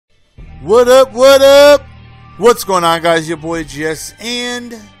What up, what up? What's going on, guys? Your boy Jess,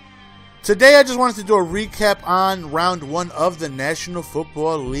 and today I just wanted to do a recap on round one of the National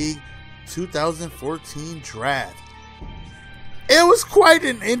Football League 2014 draft. It was quite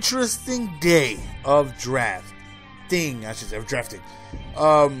an interesting day of drafting.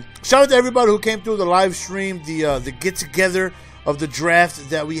 Shout out to everybody who came through the live stream, the get together of the draft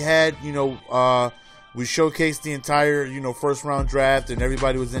that we had. We showcased the entire, first round draft, and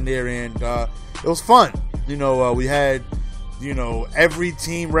everybody was in there, and it was fun. We had, every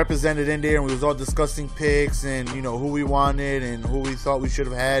team represented in there, and we was all discussing picks and, who we wanted and who we thought we should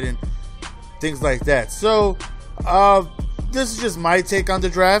have had and things like that. So, this is just my take on the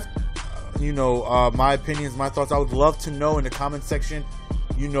draft. My opinions, my thoughts. I would love to know in the comment section,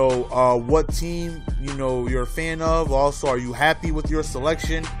 what team, you're a fan of. Also, are you happy with your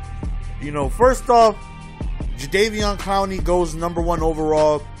selection? First off, Jadeveon Clowney goes number 1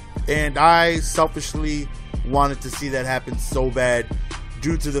 overall, and I selfishly wanted to see that happen so bad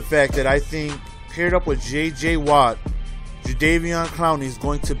due to the fact that I think paired up with J.J. Watt, Jadeveon Clowney is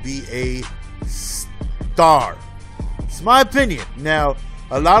going to be a star. It's my opinion. Now,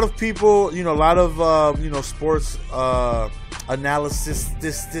 a lot of people, a lot of, sports analysis,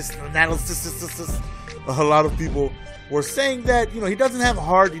 a lot of people were saying that, he doesn't have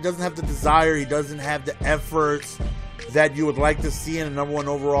heart, he doesn't have the desire, he doesn't have the efforts that you would like to see in a number 1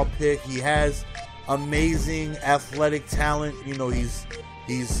 overall pick. He has amazing athletic talent. He's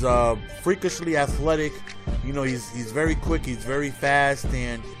freakishly athletic. He's very quick, he's very fast,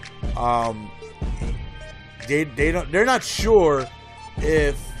 and they're not sure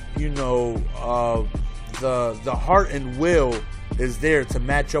if the heart and will is there to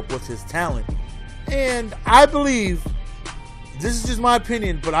match up with his talent. And I believe, this is just my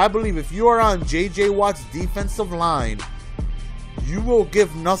opinion, but I believe if you are on J.J. Watt's defensive line, you will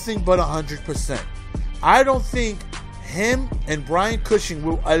give nothing but 100%. I don't think him and Brian Cushing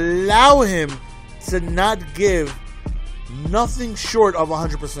will allow him to not give nothing short of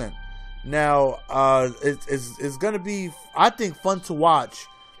 100%. Now, it's going to be, I think, fun to watch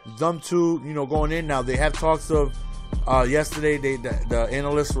them two, going in. Now, they have talks of, yesterday, the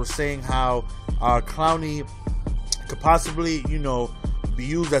analysts were saying how Clowney could possibly, be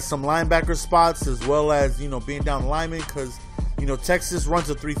used at some linebacker spots as well as, being down lineman, because, Texas runs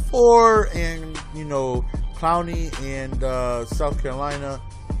a 3-4, and, Clowney and South Carolina.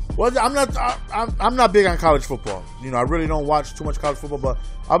 Well, I'm not big on college football. I really don't watch too much college football, but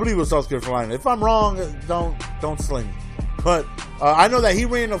I believe it was South Carolina. If I'm wrong, don't slay me. But I know that he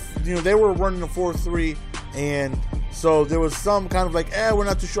ran they were running a 4-3, and so there was some kind of we're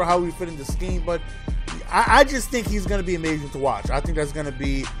not too sure how we fit in the scheme, but I just think he's going to be amazing to watch. I think that's going to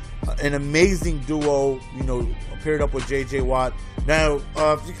be an amazing duo, paired up with J.J. Watt. Now,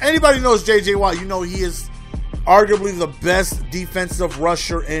 if anybody knows J.J. Watt, he is arguably the best defensive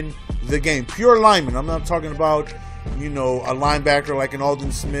rusher in the game. Pure lineman. I'm not talking about, a linebacker like an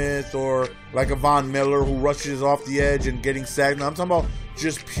Aldon Smith or like a Von Miller who rushes off the edge and getting sacked. No, I'm talking about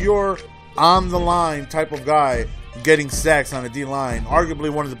just pure on-the-line type of guy getting sacks on a D-line. Arguably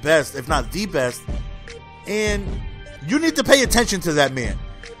one of the best, if not the best. And you need to pay attention to that man.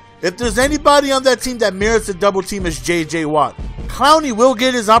 If there's anybody on that team that merits a double team, it's J.J. Watt. Clowney will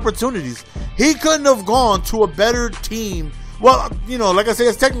get his opportunities. He couldn't have gone to a better team. Well, like I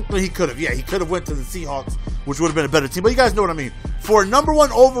said, technically he could have. Yeah, he could have went to the Seahawks, which would have been a better team. But you guys know what I mean. For a number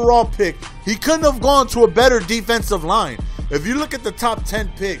 1 overall pick, he couldn't have gone to a better defensive line. If you look at the top 10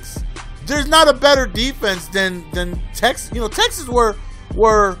 picks, there's not a better defense than Texas. Texas were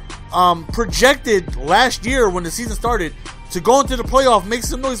projected last year when the season started to go into the playoff, make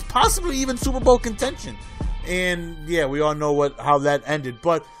some noise, possibly even Super Bowl contention. And yeah, we all know how that ended.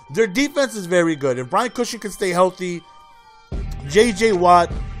 But their defense is very good. If Brian Cushing can stay healthy, J.J.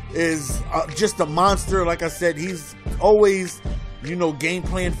 Watt is just a monster. Like I said, he's always, game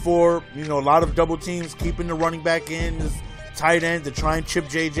plan for, a lot of double teams, keeping the running back in, his tight end to try and chip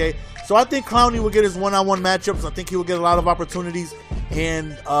J.J. So I think Clowney will get his one-on-one matchups. I think he will get a lot of opportunities,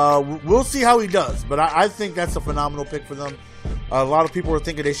 and we'll see how he does. But I think that's a phenomenal pick for them. A lot of people were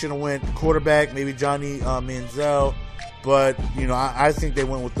thinking they should have went quarterback, maybe Johnny Manziel, but I think they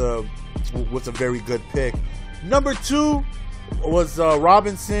went with a very good pick. Number 2 was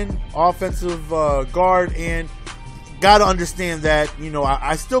Robinson, offensive guard, and got to understand that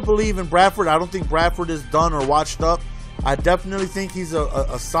I still believe in Bradford. I don't think Bradford is done or washed up. I definitely think he's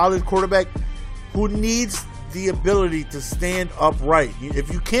a solid quarterback who needs the ability to stand upright.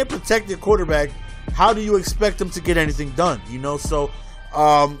 If you can't protect your quarterback, how do you expect him to get anything done? So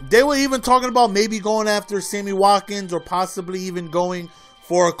they were even talking about maybe going after Sammy Watkins or possibly even going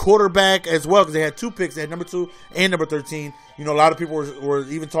for a quarterback as well, because they had 2 picks. They had number 2 and number 13. A lot of people were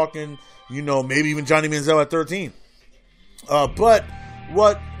even talking, maybe even Johnny Manziel at 13. But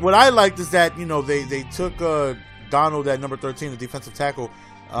what I liked is that, they took Donald at number 13, the defensive tackle,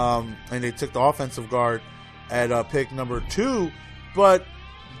 and they took the offensive guard at pick number 2. But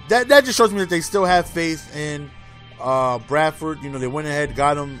that just shows me that they still have faith in Bradford. They went ahead,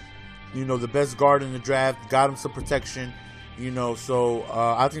 got him, the best guard in the draft, got him some protection. So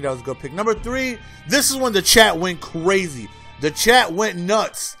I think that was a good pick. Number 3, this is when the chat went crazy. The chat went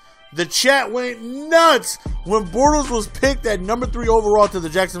nuts. The chat went nuts when Bortles was picked at number 3 overall to the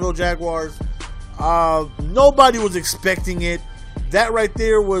Jacksonville Jaguars. Nobody was expecting it. That right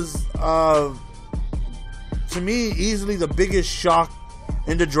there was, to me, easily the biggest shock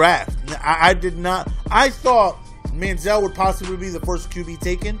in the draft. I thought Manziel would possibly be the first QB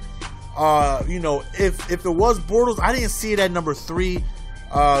taken. If it was Bortles, I didn't see it at number 3.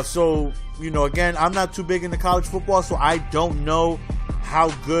 So, again, I'm not too big into college football, so I don't know how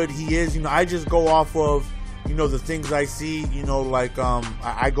good he is. I just go off of, the things I see,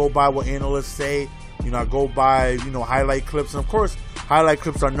 I go by what analysts say. I go by, highlight clips. And, of course, highlight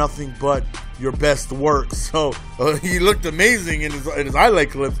clips are nothing but your best work. So, he looked amazing in his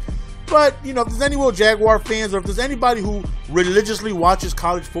highlight clips. But, if there's any real Jaguar fans, or if there's anybody who religiously watches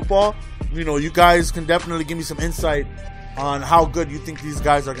college football, you guys can definitely give me some insight on how good you think these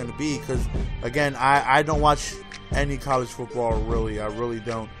guys are going to be. Because, again, I don't watch any college football, really. I really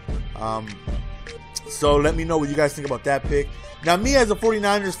don't. So let me know what you guys think about that pick. Now, me as a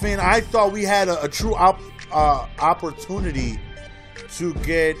 49ers fan, I thought we had a true opportunity to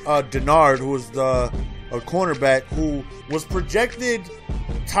get Denard, who was a cornerback, who was projected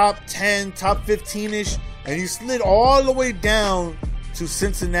top 10, top 15-ish, and he slid all the way down to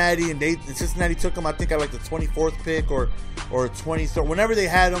Cincinnati, and Cincinnati took him, I think, at like the 24th pick or 23rd, whenever they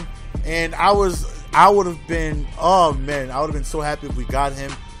had him. And I would have been, I would have been so happy if we got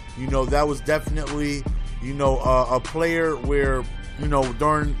him. That was definitely, a player where,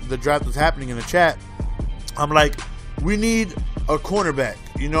 during the draft was happening in the chat, I'm like, we need a cornerback.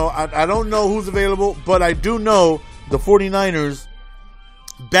 I don't know who's available, but I do know the 49ers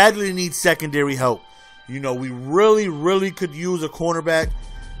badly need secondary help. We really, really could use a cornerback,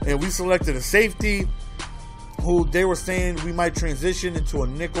 and we selected a safety who they were saying we might transition into a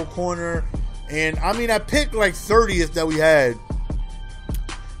nickel corner. And I picked like 30th that we had.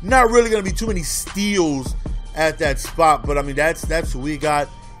 Not really going to be too many steals at that spot, but that's who we got.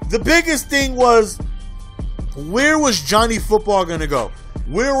 The biggest thing was, where was Johnny Football going to go?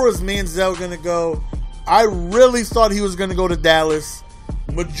 Where was Manziel going to go? I really thought he was going to go to Dallas.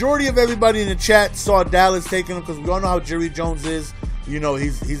 Majority of everybody in the chat saw Dallas taking him, because we all know how Jerry Jones is.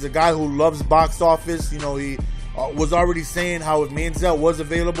 He's a guy who loves box office. He was already saying how if Manziel was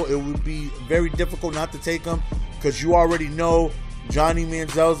available, it would be very difficult not to take him, because you already know Johnny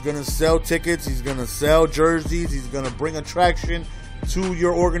Manziel is going to sell tickets. He's going to sell jerseys. He's going to bring attraction to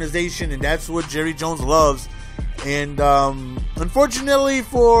your organization, and that's what Jerry Jones loves. And unfortunately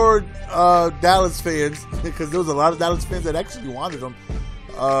for Dallas fans, because there was a lot of Dallas fans that actually wanted him,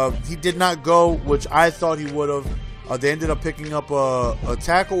 he did not go, which I thought he would have. They ended up picking up a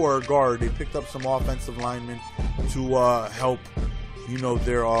tackle or a guard. They picked up some offensive linemen to help,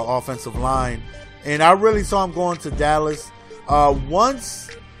 their offensive line. And I really saw him going to Dallas. Once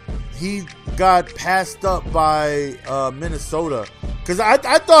he got passed up by Minnesota, because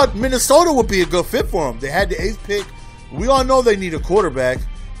I thought Minnesota would be a good fit for him. They had the 8th pick. We all know they need a quarterback,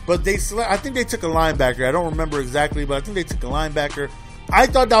 but I think they took a linebacker. I don't remember exactly, but I think they took a linebacker. I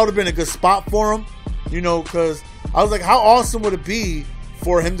thought that would have been a good spot for him, because I was like, how awesome would it be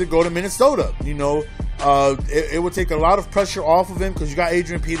for him to go to Minnesota? It would take a lot of pressure off of him, because you got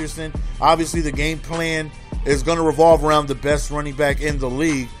Adrian Peterson. Obviously, the game plan is going to revolve around the best running back in the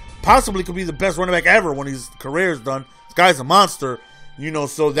league. Possibly could be the best running back ever when his career is done. This guy's a monster.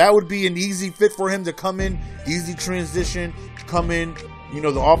 So that would be an easy fit for him to come in, easy transition, come in.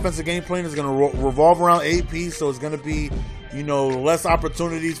 The offensive game plan is going to revolve around AP, so it's going to be, less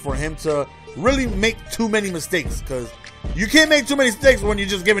opportunities for him to really make too many mistakes, because you can't make too many mistakes when you're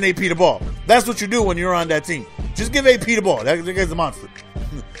just giving AP the ball. That's what you do when you're on that team. Just give AP the ball. That guy's a monster.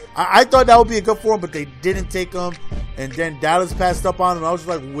 I thought that would be a good for him, but they didn't take him. And then Dallas passed up on him. I was just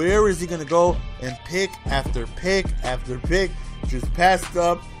like, where is he going to go? And pick after pick after pick just passed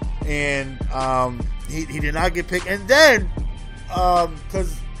up. And he did not get picked. And then,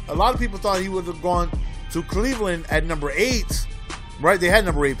 because a lot of people thought he would have gone to Cleveland at number 8. Right? They had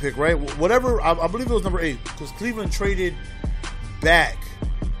number 8 pick, right? Whatever. I believe it was number 8. Because Cleveland traded back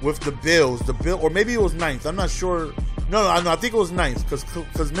with the Bills. Or maybe it was 9th. I'm not sure. No, I think it was 9th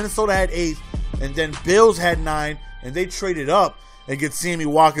because Minnesota had 8th, and then Bills had 9, and they traded up and get Sammy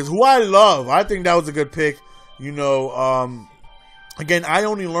Watkins, who I love. I think that was a good pick. You know, again, I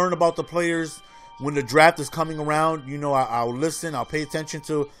only learn about the players when the draft is coming around. You know, I'll listen, I'll pay attention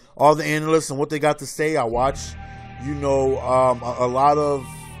to all the analysts and what they got to say. I watch, you know, a lot of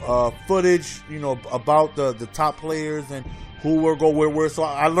footage, you know, about the top players and who will go where. So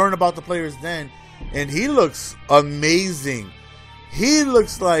I learned about the players then, and he looks amazing. He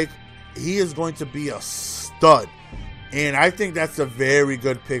looks like he is going to be a stud. And I think that's a very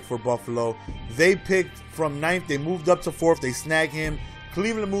good pick for Buffalo. They picked from 9th. They moved up to 4th. They snagged him.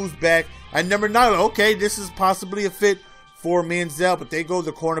 Cleveland moves back. At number 9, okay, this is possibly a fit for Manziel, but they go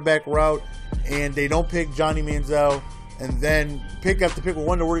the cornerback route, and they don't pick Johnny Manziel. And then pick after pick, we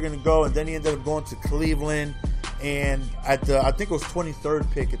wonder where they're going to go. And then he ended up going to Cleveland. And at the, I think it was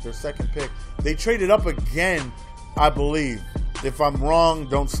 23rd pick, at their second pick, they traded up again, I believe. If I'm wrong,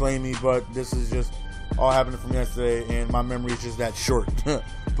 don't slay me, but this is just all happened from yesterday, and my memory is just that short.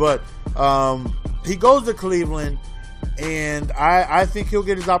 But he goes to Cleveland, and I think he'll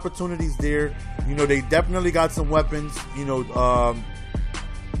get his opportunities there. You know, they definitely got some weapons. You know,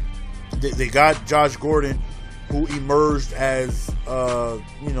 they got Josh Gordon, who emerged as,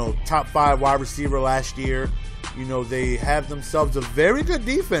 you know, top 5 wide receiver last year. You know, they have themselves a very good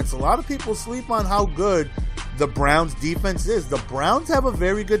defense. A lot of people sleep on how good the Browns' defense is. The Browns have a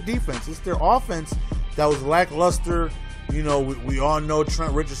very good defense. It's their offense that was lackluster. You know, we all know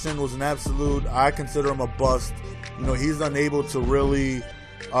Trent Richardson was an absolute, I consider him a bust. You know, he's unable to really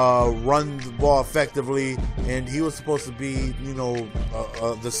run the ball effectively, and he was supposed to be, you know,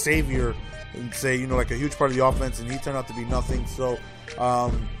 the savior and say, you know, like a huge part of the offense, and he turned out to be nothing. So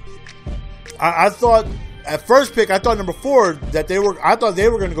I thought at first pick, I thought number 4 that I thought they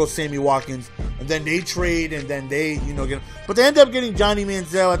were going to go Sammy Watkins, and then they trade, and then they, you know, get. But they end up getting Johnny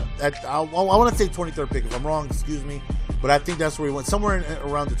Manziel at I want to say 23rd pick. If I'm wrong, excuse me, but I think that's where he went, somewhere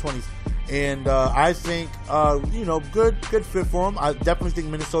around the 20s. And I think, you know, good fit for him. I definitely think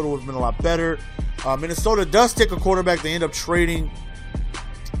Minnesota would have been a lot better. Minnesota does take a quarterback. They end up trading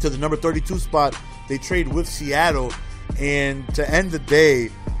to the number 32 spot. They trade with Seattle, and to end the day,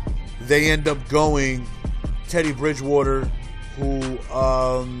 they end up going Teddy Bridgewater, who,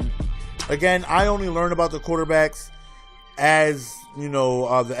 again, I only learned about the quarterbacks as, you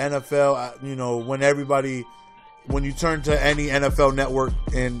know, the NFL, you know, when you turn to any NFL network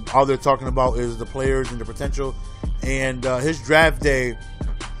and all they're talking about is the players and the potential. And his draft day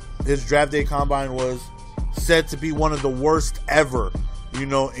combine was said to be one of the worst ever, you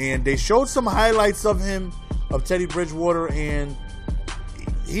know, and they showed some highlights of him, of Teddy Bridgewater, and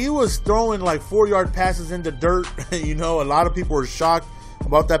he was throwing like 4-yard passes in the dirt. You know, a lot of people were shocked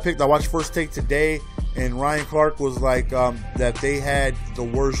about that pick. I watched First Take today, and Ryan Clark was like that they had the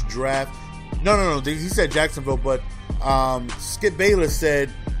worst draft. No. He said Jacksonville, but Skip Bayless said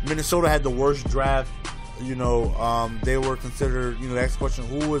Minnesota had the worst draft. You know, they were considered, you know, the next question,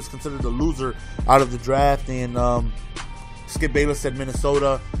 who was considered the loser out of the draft? And Skip Bayless said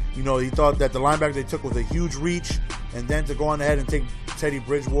Minnesota. You know, he thought that the linebacker they took was a huge reach, and then to go on ahead and take Teddy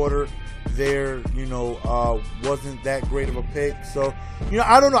Bridgewater there, you know, wasn't that great of a pick. So, you know,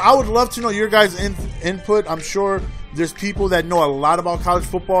 I don't know. I would love to know your guys' input. I'm sure there's people that know a lot about college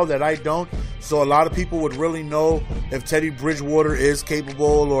football that I don't. So a lot of people would really know if Teddy Bridgewater is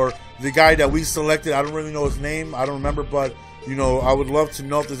capable, or the guy that we selected, I don't really know his name. I don't remember, but, you know, I would love to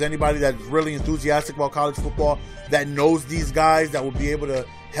know if there's anybody that's really enthusiastic about college football that knows these guys that would be able to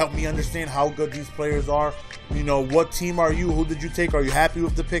help me understand how good these players are. You know, what team are you? Who did you take? Are you happy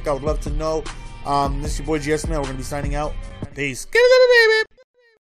with the pick? I would love to know. This is your boy GS Man. We're going to be signing out. Peace. Give it up, baby.